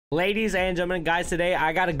Ladies and gentlemen, guys, today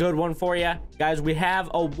I got a good one for you. Guys, we have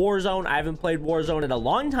a Warzone. I haven't played Warzone in a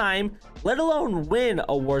long time, let alone win a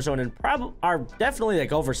Warzone in definitely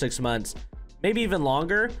like over 6 months, maybe even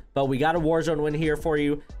longer. But we got a Warzone win here for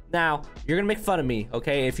you. Now, you're gonna make fun of me,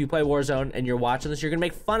 okay? If you play Warzone and you're watching this, you're gonna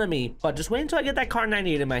make fun of me. But just wait until I get that Car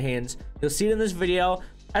 98 in my hands. You'll see it in this video.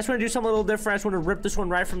 I just want to do something a little different. I just want to rip this one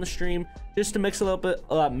right from the stream, just to mix a little bit,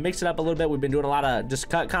 mix it up a little bit. We've been doing a lot of just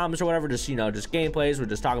cut comments or whatever, just just gameplays. We're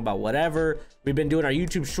just talking about whatever. We've been doing our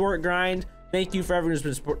YouTube short grind. Thank you for everyone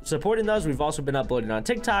who's been supporting those. We've also been uploading on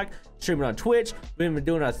TikTok, streaming on Twitch. We've been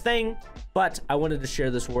doing our thing, but I wanted to share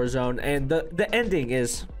this Warzone, and the ending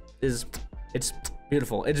is it's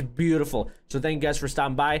beautiful. It's beautiful. So thank you guys for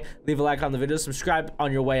stopping by. Leave a like on the video, subscribe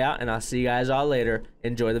on your way out, and I'll see you guys all later.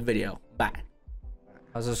 Enjoy the video. Bye.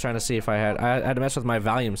 I was just trying to see if I had to mess with my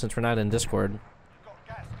volume since we're not in Discord.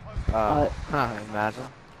 Imagine.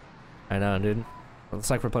 I know, dude. It's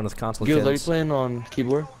like we're playing with console kids. Are you kids. playing on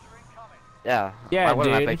keyboard? Yeah. Yeah, Why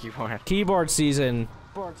dude. I play keyboard? Keyboard season.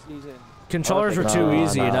 Controllers were too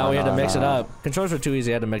easy, you know. We had to mix it up. Controllers were too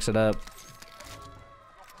easy. I had to mix it up.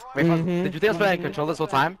 Wait, did you think I was playing control this whole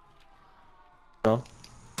time? No.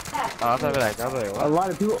 Oh, I was like, A lot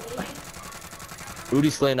of people.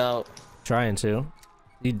 Rudy's slaying out. Trying to.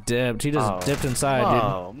 He dipped. He just dipped inside,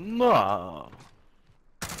 dude. No.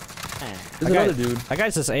 There's another dude. That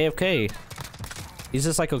guy's just AFK. He's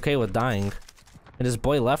just like okay with dying. And his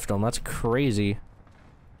boy left him. That's crazy.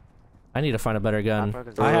 I need to find a better gun.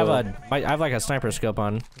 I have like a sniper scope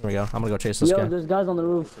on. Here we go. I'm gonna go chase this guy. There's guys on the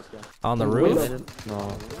roof. On the roof? No.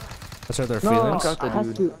 That's what their feelings.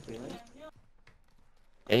 No,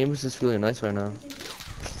 Aim is just feeling nice right now.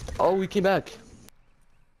 Oh, we came back.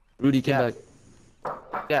 Rudy came back.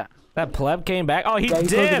 Yeah. That pleb came back. Oh, he Yeah,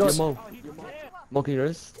 dipped. Mo, can you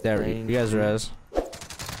res? There, you guys res.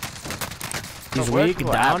 He's where's weak.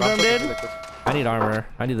 people Downed at? him, dude. I need armor.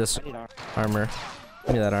 I need this armor.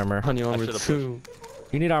 Give me that armor. Honey armor too.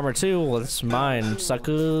 You need armor too? Well, it's mine,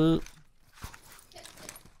 sucker.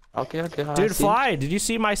 Okay. Dude, Fly, did you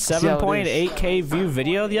see my 7.8K view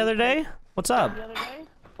video the other day? What's up?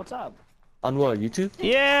 On what, YouTube?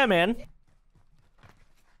 Yeah, man.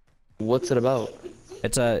 What's it about?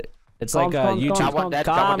 It's like a YouTube. Got one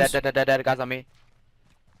dead, guys on me.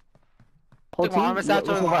 Whole Took my armor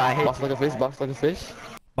satchel, bro, I hate Box like a fish, box like a fish.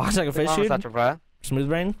 Box like a fish, armor dude. satchel, bro. Smooth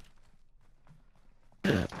brain.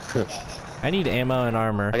 I need ammo and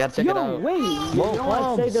armor. I gotta check it out. Wait, you don't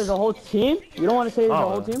want to say there's a whole team? You don't want to say there's a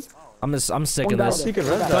whole team? I'm sick of this.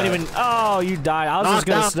 Don't Don't even. Oh, you died. I was just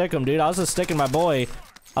gonna stick him, dude. I was just sticking my boy.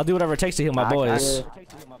 I'll do whatever it takes to heal my boys.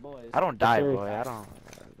 I don't die, boy. I don't.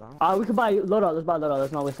 We could buy loadout. Let's buy loadout.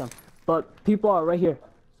 Let's not waste time. But people are right here,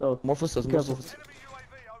 so More footsteps, more careful. footsteps.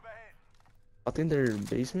 I think they're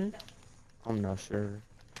basement. I'm not sure.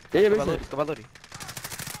 Yeah, basement.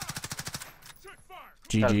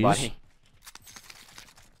 GG's.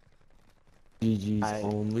 GG's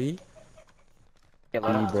only. Get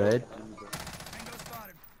Honey bread.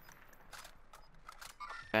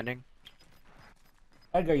 Standing.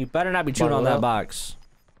 Edgar, you better not be chewing on that box.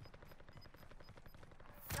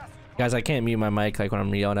 Guys, I can't mute my mic like when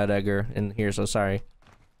I'm yelling at Edgar in here, so sorry.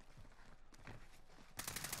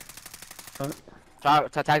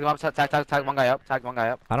 Tag one guy up. Tag one guy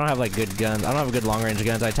up. I don't have like good guns. I don't have good long range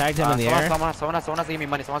guns. I tagged him in the air. Someone has to give me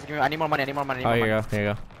money. Someone has to give me. I need more money. Oh, here you go. Here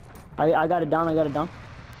you go. I got it down.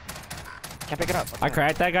 Can't pick it up. I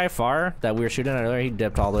cracked that guy far that we were shooting at earlier. He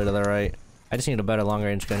dipped all the way to the right. I just need a better long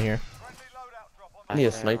range gun here. I need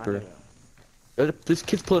a sniper. This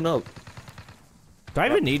kid's pulling up. Do I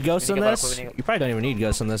even need ghosts in this? You probably don't even need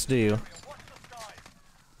ghosts in this, do you?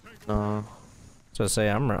 No. So say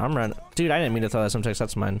I'm running. Dude, I didn't mean to throw that Semtex.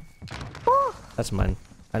 That's mine. That's mine.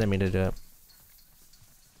 I didn't mean to do it.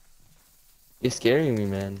 You're scaring me,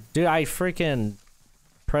 man. Dude, I freaking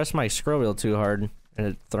pressed my scroll wheel too hard and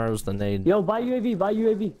it throws the nade. Yo, buy UAV. Buy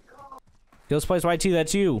UAV. Ghost Plays YT,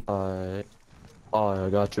 that's you. Oh, I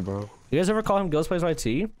got you, bro. You guys ever call him Ghost Plays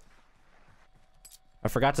YT? I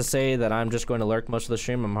forgot to say that I'm just going to lurk most of the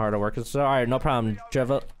stream. I'm hard at work. So, alright, no problem,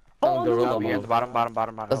 Trevor. Oh, gorilla. Here at the bottom.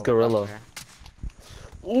 That's gorilla.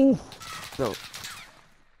 Ooh. No.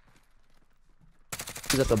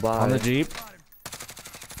 He's at the bottom. On the Jeep.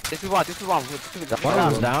 This is one. One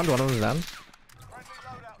of them's down.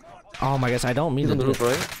 Oh my gosh, I don't mean He's to on the do roof,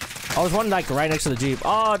 it. right? Oh, there's one like right next to the Jeep.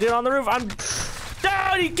 Oh, dude, on the roof. I'm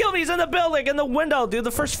down. He killed me. He's in the building, in the window, dude.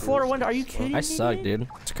 The first floor window. Are you kidding me? I suck, dude.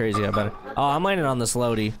 It's crazy. I bet. Oh, I'm landing on this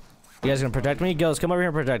loadie. You guys gonna protect me? Ghost, come over here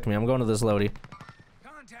and protect me. I'm going to this loadie.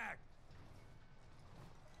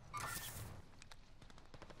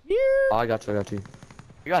 Oh, I got you.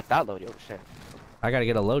 You got that load, oh shit. I gotta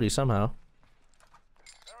get a loadie somehow.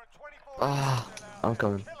 Ah, I'm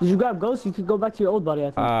coming. Did you grab Ghost? You could go back to your old body, I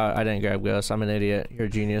think. I didn't grab Ghost. I'm an idiot. You're a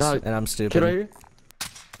genius, No, and I'm stupid. Kid right here.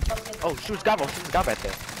 Oh, shoot his gobble. Shoot his gobble right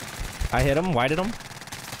there. I hit him. Whited him.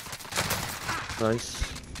 Nice.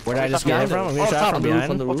 Where did I just get hit from? I'm getting shot from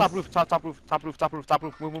behind. the Oh, roof. top roof, top roof, top roof, top roof, top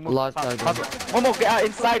roof. Move. Live Top- side, top bro. roof. One more,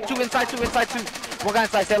 inside two. One guy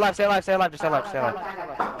inside, stay alive, stay alive, just stay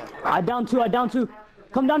alive. I down two.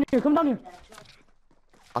 Come down here.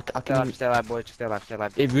 I Stay can. alive, boys, just stay alive.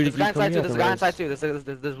 If Rudy There's a guy keep inside coming, too, there's a guy inside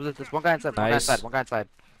too. There's one guy inside, Nice. one guy inside.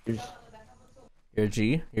 You're a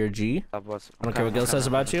G. You're a G. Top boss. I don't care what Gil says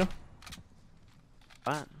about you.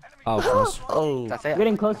 What? Oh, of course. Oh.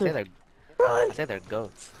 Getting closer. I say they're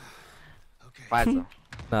goats. Pfizer.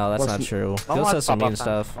 No, that's What's not he- true. Gil says some mean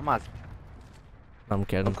stuff. Come on. I'm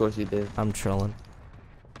kidding. Of course he did. I'm trolling.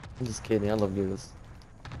 I'm just kidding. I love Gills.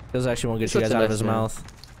 Gil actually won't get He's you such guys a out of nice his man. mouth.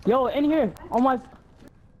 Yo, in here. On my...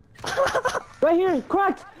 right here.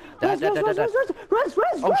 Cracked. Rest.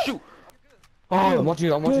 Oh shoot! I'm watching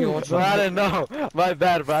you. Bro, I didn't know. My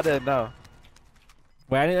bad, bro. I didn't know.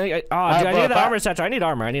 Wait, dude, bro, I need an but- armor satchel. I need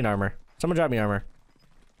armor. Someone drop me armor.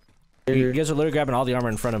 You Here. guys are literally grabbing all the armor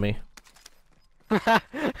in front of me.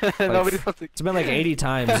 Nobody wants to. It's been like 80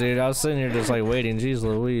 times, dude. I was sitting here just like waiting. Jeez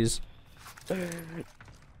Louise. It's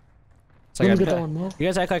like Let me get that one, man. you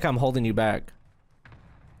guys act like I'm holding you back.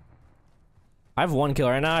 I have 1 kill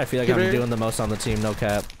right now. I feel like Give I'm it. doing the most on the team. No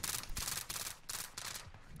cap.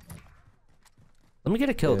 Let me get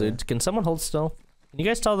a kill, Yeah. dude. Can someone hold still? Can you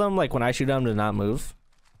guys tell them like when I shoot them to not move?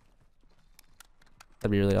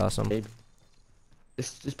 That'd be really awesome. Maybe.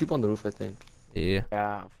 There's people on the roof, I think. Yeah.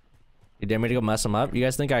 Yeah. You dare me to go mess them up? You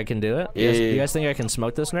guys think I can do it? Yeah. You guys think I can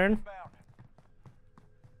smoke this nerd?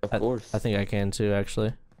 Of course. I think I can too,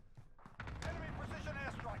 actually.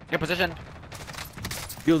 Get position.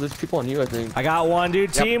 Yo, there's people on you, I think. I got one,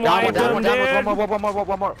 dude. Yep, Team down wipe one, them, down one,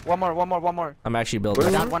 dude. one more. I'm actually building.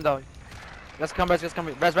 Where- Down one though. Let's come, rest. Rest.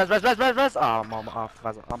 Oh,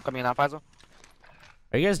 I'm coming in now, Faisal.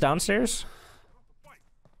 Are you guys downstairs?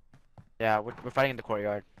 Yeah, we're fighting in the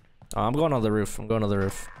courtyard. Oh, I'm going on the roof.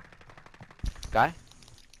 Guy?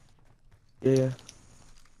 Yeah.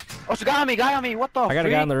 Oh, she guy on me. What the? I got a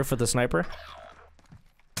guy on freak? the roof with the sniper.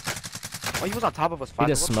 Oh, he was on top of us. He Faisal.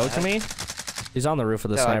 just What the smoked heck? me. He's on the roof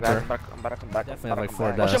with the Yeah, sniper. I'm about to come back. Definitely have like I'm 4 Oh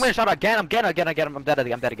shit, I'm deaths. getting shot again. I'm dead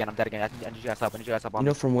again. I need you guys help. You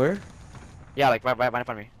know from where? Yeah, like right in front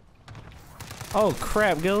of me. Oh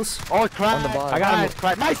crap, Gills. Oh, crap. On the bottom. I got him.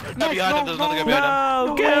 Crap. Nice. behind him, there's another guy behind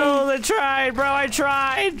him. No, Gills, I tried, bro. I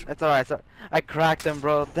tried. That's alright. I cracked him,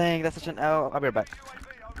 bro. Dang, that's such an L. I'll be right back.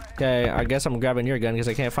 Okay, I guess I'm grabbing your gun because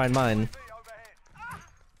I can't find mine.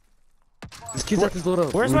 This kid's at this load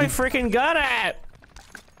up. Where's my freaking gun at?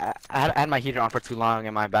 I had my heater on for too long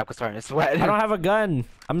and my back was starting to sweat. I don't have a gun.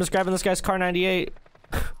 I'm just grabbing this guy's car 98.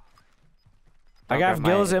 I got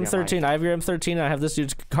Gil's M13. I have your M13 and I have this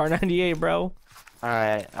dude's car 98, bro.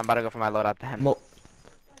 Alright, I'm about to go for my loadout then.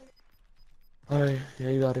 Alright, yeah,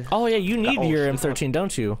 you got it. Oh yeah, you need Oh, your shit. M13,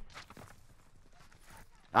 don't you?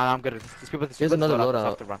 No, I'm good. These people Here's another loadout.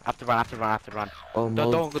 I have to run. Oh,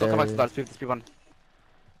 Don't come back to start. These people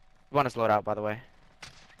want us loadout, by the way.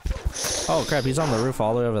 Oh crap, he's on the roof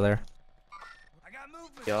all the way over there.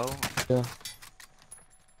 Yo. Yeah.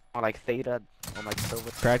 Or like Theta. Or like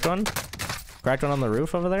Silver. Cracked one? Cracked one on the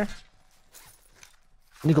roof over there?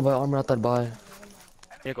 I need to go buy armor out that buy.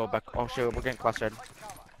 Here, go back. Oh shit, we're getting clustered.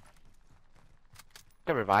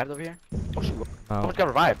 Got revived over here? Oh shoot. Oh. Someone got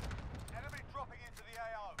revived.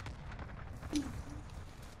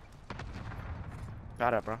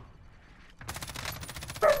 Got it, bro.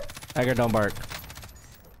 Edgar, don't bark.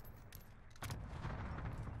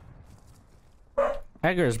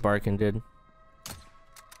 Edgar's barking, dude.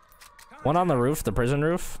 One on the roof, the prison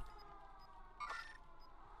roof.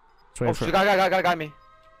 Just Oh waiting shit, for- got me.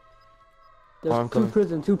 I'm There's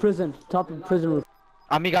coming. two prison. Top of prison roof.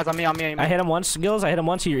 On me, guys, on me. I hit him once, Gills. I hit him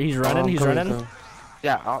once. He's Oh, running. I'm He's coming, running. coming.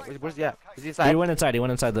 Yeah, where's, yeah. Is he He inside? went inside. He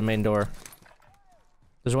went inside the main door.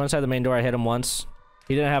 There's one inside the main door. I hit him once.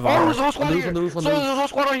 He didn't have Oh, armor. there's a whole squad On the roof, here. on the roof, on the So roof. there's a whole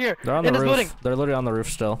squad on here. They're on in the this roof. building. They're literally on the roof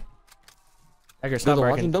still. Edgar, Girls stop are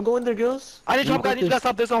barking. watching. Don't go in there, girls. I need help, guys. I need you guys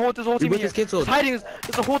help. There's a whole team Your here. book is canceled. It's hiding.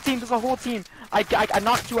 There's a whole team. There's a whole team. I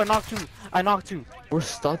knocked two. I knocked two. We're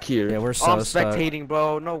stuck here. Yeah, we're Oh, so I'm stuck. spectating,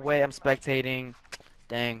 bro. No way. I'm spectating.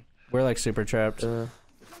 Dang. We're like super trapped.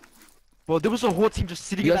 Bro, there was a whole team just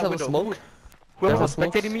sitting You in guys that have a window. smoke? Whoever You was have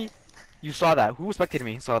a smoke? spectating me, you saw that. Who was spectating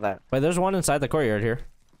me saw that. Wait, there's one inside the courtyard here.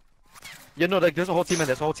 You know, like there's a whole team in there.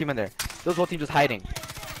 There's a whole team in there. There's a whole team just hiding.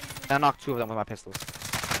 And I knocked two of them with my pistols.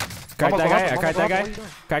 Cracked that guy. I Almost, cracked that guy. almost.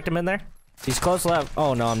 Cracked him in there. He's close left.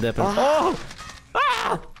 Oh no, I'm dipping. Oh!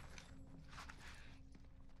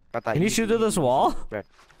 Got that Can you easy, shoot through this wall?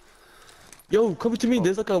 Yo, come to me.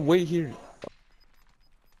 There's like a way here.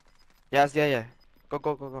 Yes, yeah.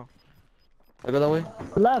 Go. I go that way?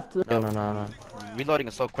 Left. No. Reloading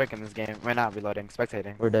is so quick in this game. We're not reloading,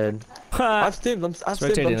 spectating. We're dead. I've stimmed. I'm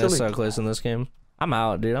Spectating is so chilling. close in this game. I'm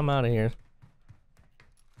out, dude. I'm out of here.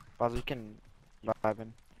 Fazio, you can vibe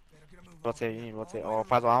in. Rotate, you need to rotate. Oh,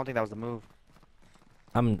 Fazio, I don't think that was the move.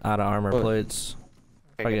 I'm out of armor What? plates.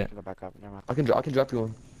 Okay, Okay. go back up. Never mind. I can drop you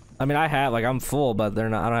one. I mean, I have, like, I'm full, but they're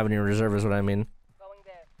not. I don't have any reserve, is what I mean.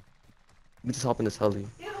 We just hop in this heli.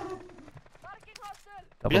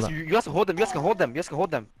 Couple You guys can hold them. You guys can hold them. You guys can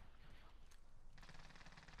hold them.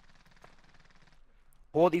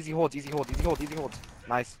 Hold, easy holds.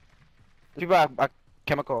 Nice. The people are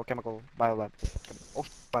chemical, bio lab. Oh,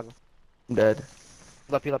 Fazio. I'm dead.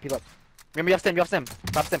 Heal up. Remember, you have stem.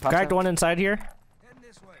 Pop stem. Cracked one inside here.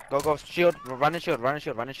 Go. Shield. Run and shield.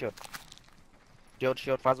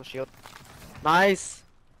 Shield. Fazio, shield. Nice.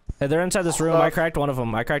 Hey, they're inside this room. I cracked one of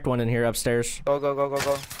them. I cracked one in here upstairs. Go.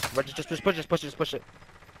 But just push it.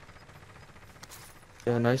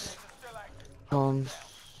 Yeah, nice. Gas is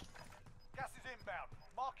inbound.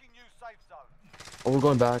 Marking new safe zone. Oh, we're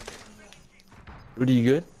going back. Rudy, you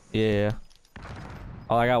good? Yeah.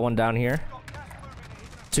 Oh, I got one down here.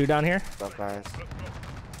 Two down here. What's up, guys?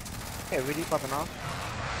 Hey, really popping off?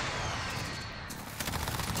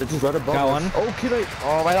 They're just right above Got us. one. Oh, kid, right.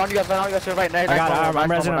 Oh, right on you guys, right now. I got it. I'm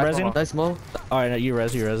resin. Nice, Mo. Alright, no, you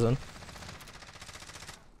res then.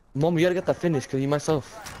 Mom, you gotta get that finish, cause you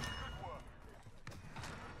myself.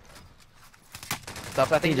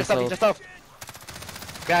 Stuff, I think just stuff.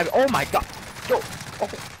 Grab it. Oh my god. Yo. Oh.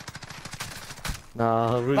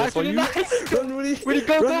 Nah, Rudy, Nice, that's Rudy, you. nice. Run, Rudy. Rudy,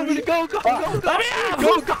 go. Let me Go.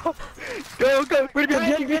 Rudy,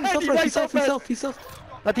 behind you. He's up.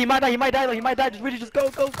 That he might die. Just really just go.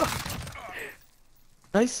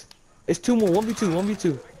 Nice. It's 2 more.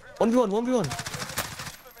 1v2. 1v1.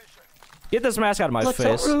 Get this mask out of my Watch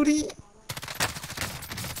face. out, Rudy.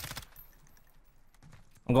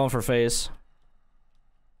 I'm going for face.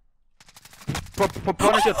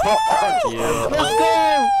 Punish it. Let's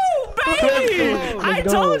go. Baby! I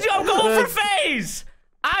go. told you I'm going for face!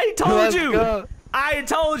 I told Let's you! go. I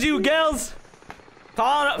told you, girls!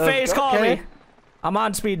 Call up face, go, call okay. me. I'm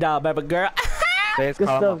on speed dial, baby girl. Face, Good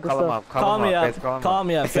call him stuff, up. good Call me up. Face, Call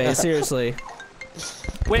me up, face, seriously.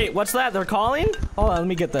 Wait, what's that? They're calling? Hold on, let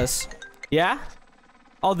me get this. Yeah?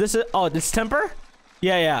 Oh, this temper?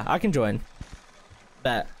 Yeah, I can join.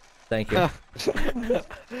 Bet. Thank you.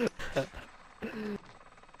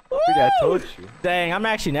 I told you. Dang, I'm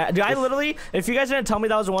actually not. Dude, I literally, if you guys didn't tell me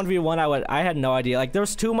that was a 1v1, I had no idea. Like, there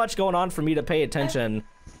was too much going on for me to pay attention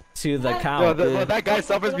to the count. That guy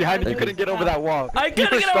suffers behind me. You couldn't get over that wall. I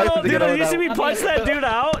couldn't get over, dude. You see me punch that dude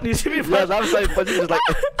out? You see me punch? Yes, I was like, punching just like.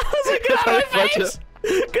 I was like, get out of my face!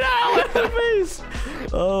 Get out of my face!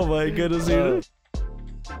 Oh my goodness, dude.